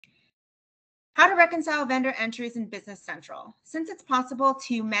How to reconcile vendor entries in Business Central. Since it's possible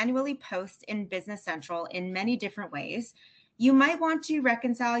to manually post in Business Central in many different ways, you might want to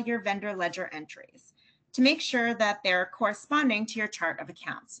reconcile your vendor ledger entries to make sure that they're corresponding to your chart of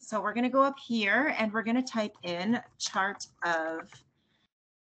accounts. So we're going to go up here and we're going to type in chart of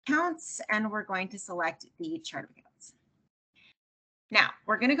accounts, and we're going to select the chart of accounts. Now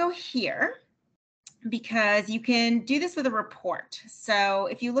we're going to go here because you can do this with a report. So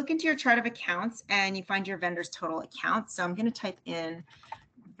if you look into your chart of accounts and you find your vendor's total account, so I'm going to type in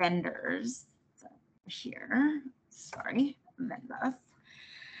vendors here, sorry, vendors.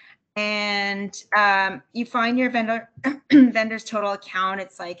 And you find your vendor's total account.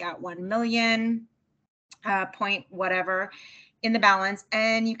 It's like at 1 million point whatever in the balance.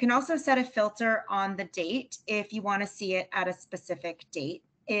 And you can also set a filter on the date if you want to see it at a specific date.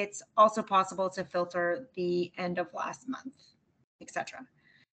 It's also possible to filter the end of last month, etc.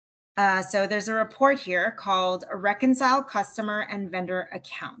 So there's a report here called Reconcile Customer and Vendor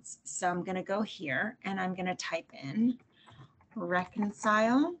Accounts. So I'm going to go here and I'm going to type in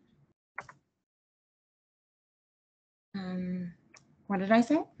reconcile. What did I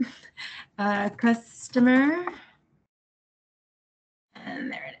say? Customer.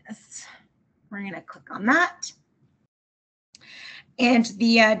 And there it is. We're going to click on that. And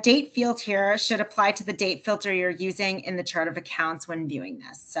the date field here should apply to the date filter you're using in the chart of accounts when viewing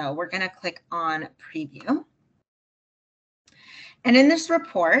this. So we're going to click on preview. And in this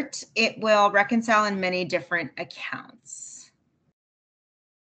report, it will reconcile in many different accounts.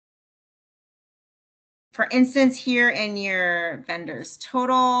 For instance, here in your vendor's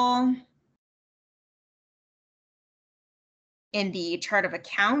total, in the chart of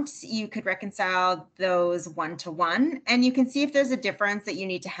accounts, you could reconcile those one-to-one, and you can see if there's a difference that you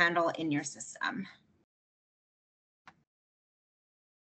need to handle in your system.